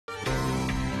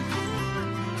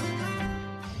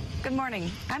Good morning.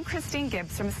 I'm Christine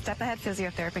Gibbs from Step Ahead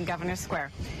Physiotherapy in Governor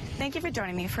Square. Thank you for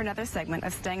joining me for another segment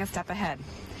of Staying a Step Ahead.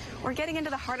 We're getting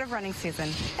into the heart of running season,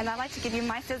 and I'd like to give you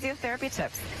my physiotherapy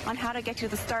tips on how to get to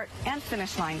the start and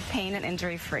finish line pain and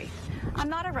injury-free. I'm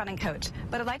not a running coach,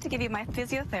 but I'd like to give you my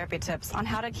physiotherapy tips on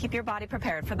how to keep your body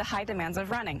prepared for the high demands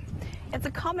of running. It's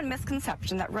a common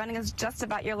misconception that running is just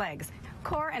about your legs.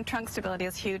 Core and trunk stability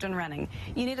is huge in running.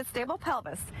 You need a stable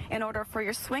pelvis in order for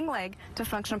your swing leg to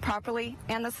function properly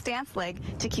and the stance leg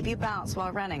to keep you balanced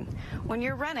while running. When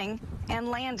you're running and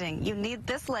landing, you need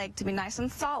this leg to be nice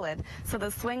and solid so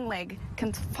the swing leg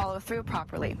can follow through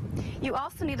properly. You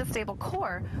also need a stable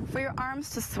core for your arms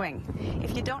to swing.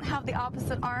 If you don't have the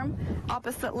opposite arm,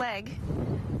 opposite leg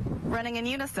running in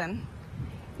unison,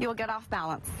 you'll get off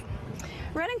balance.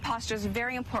 Running posture is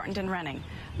very important in running.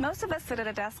 Most of us sit at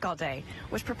a desk all day,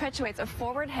 which perpetuates a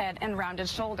forward head and rounded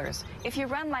shoulders. If you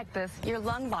run like this, your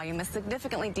lung volume is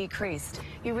significantly decreased.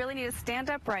 You really need to stand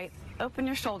upright, open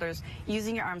your shoulders,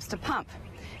 using your arms to pump.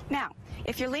 Now,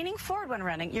 if you're leaning forward when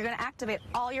running, you're going to activate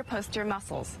all your posterior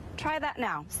muscles. Try that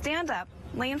now. Stand up,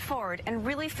 lean forward, and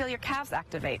really feel your calves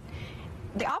activate.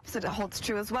 The opposite holds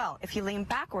true as well. If you lean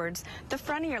backwards, the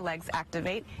front of your legs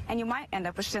activate, and you might end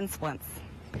up with shin splints.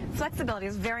 Flexibility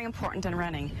is very important in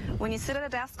running. When you sit at a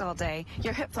desk all day,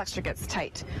 your hip flexor gets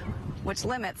tight, which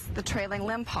limits the trailing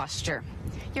limb posture.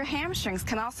 Your hamstrings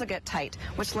can also get tight,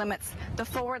 which limits the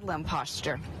forward limb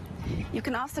posture. You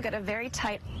can also get a very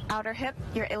tight outer hip,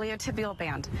 your iliotibial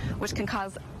band, which can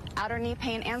cause outer knee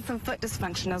pain and some foot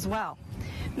dysfunction as well.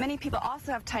 Many people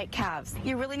also have tight calves.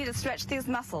 You really need to stretch these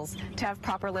muscles to have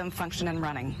proper limb function in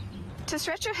running. To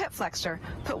stretch your hip flexor,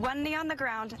 put one knee on the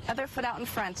ground, other foot out in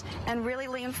front, and really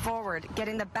lean forward,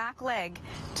 getting the back leg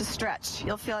to stretch.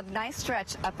 You'll feel a nice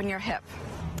stretch up in your hip.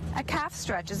 A calf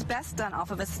stretch is best done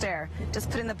off of a stair, just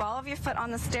putting the ball of your foot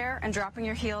on the stair and dropping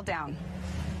your heel down.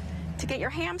 To get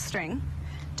your hamstring,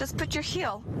 just put your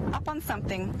heel up on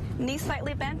something, knee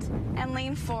slightly bent, and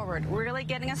lean forward, really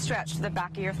getting a stretch to the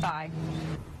back of your thigh.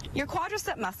 Your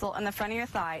quadricep muscle in the front of your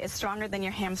thigh is stronger than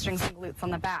your hamstrings and glutes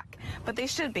on the back, but they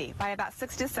should be by about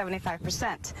 60 to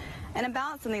 75%. An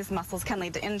imbalance in these muscles can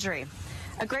lead to injury.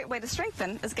 A great way to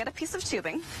strengthen is get a piece of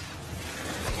tubing,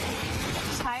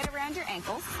 tie it around your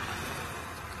ankles,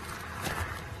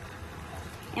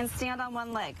 and stand on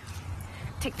one leg.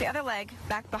 Take the other leg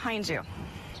back behind you.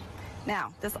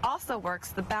 Now, this also works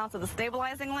the balance of the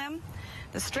stabilizing limb,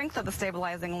 the strength of the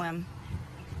stabilizing limb,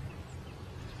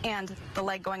 and the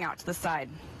leg going out to the side.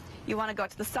 You want to go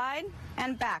to the side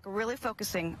and back, really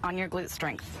focusing on your glute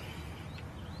strength.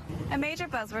 A major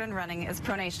buzzword in running is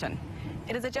pronation.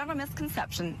 It is a general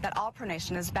misconception that all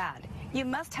pronation is bad. You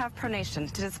must have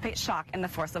pronation to dissipate shock and the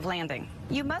force of landing.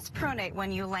 You must pronate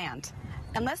when you land.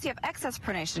 Unless you have excess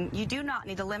pronation, you do not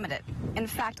need to limit it. In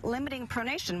fact, limiting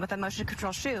pronation with a motion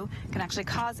control shoe can actually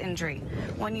cause injury.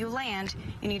 When you land,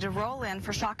 you need to roll in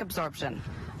for shock absorption.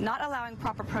 Not allowing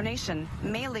proper pronation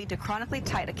may lead to chronically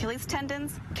tight Achilles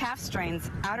tendons, calf strains,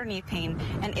 outer knee pain,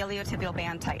 and iliotibial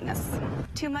band tightness.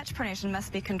 Too much pronation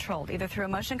must be controlled, either through a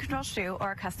motion control shoe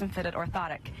or a custom-fitted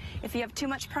orthotic. If you have too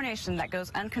much pronation that goes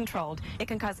uncontrolled, it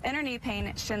can cause inner knee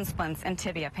pain, shin splints, and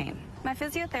tibia pain. My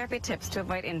physiotherapy tips to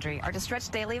avoid injury are to stretch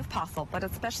daily if possible, but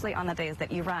especially on the days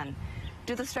that you run.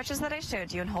 Do the stretches that I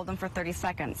showed you and hold them for 30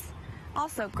 seconds.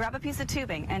 Also, grab a piece of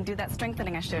tubing and do that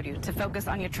strengthening I showed you to focus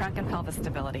on your trunk and pelvis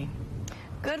stability.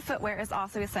 Good footwear is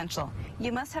also essential.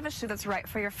 You must have a shoe that's right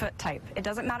for your foot type. It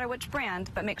doesn't matter which brand,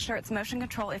 but make sure it's motion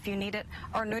control if you need it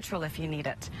or neutral if you need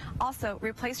it. Also,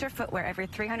 replace your footwear every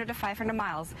 300 to 500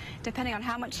 miles, depending on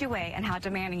how much you weigh and how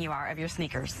demanding you are of your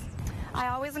sneakers. I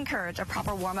always encourage a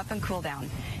proper warm-up and cool-down,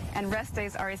 and rest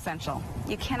days are essential.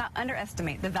 You cannot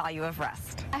underestimate the value of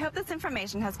rest. I hope this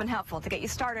information has been helpful to get you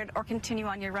started or continue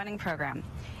on your running program.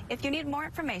 If you need more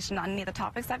information on any of the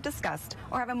topics I've discussed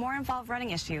or have a more involved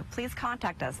running issue, please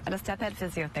contact us at A Step Ahead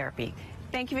Physiotherapy.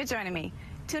 Thank you for joining me.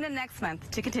 Tune in next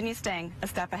month to continue staying a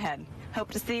step ahead.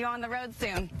 Hope to see you on the road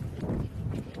soon.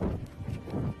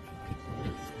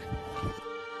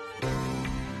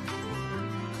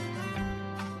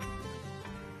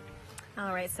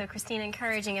 All right, so Christine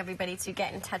encouraging everybody to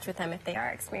get in touch with them if they are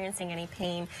experiencing any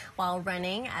pain while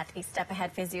running at A Step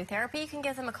Ahead Physiotherapy. You can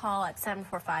give them a call at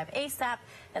 745-ASAP.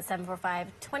 That's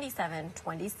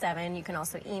 745-2727. You can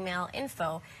also email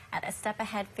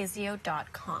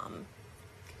info@astepaheadphysio.com.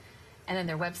 And then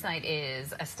their website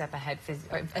is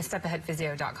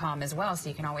astepaheadphysio.com as well, so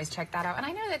you can always check that out. And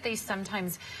I know that they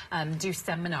sometimes do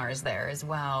seminars there as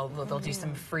well. They'll do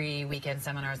some free weekend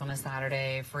seminars on a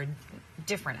Saturday for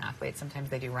different athletes. Sometimes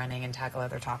they do running and tackle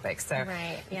other topics. So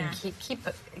right, you yeah. can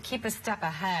keep a step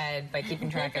ahead by keeping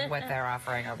track of what they're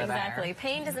offering over exactly. there.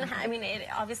 Pain doesn't I mean,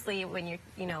 obviously when you're,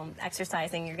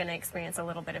 exercising, you're going to experience a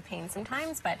little bit of pain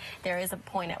sometimes, but there is a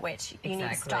point at which you need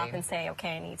to stop and say,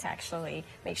 okay, I need to actually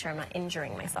make sure I'm not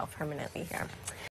injuring myself permanently here.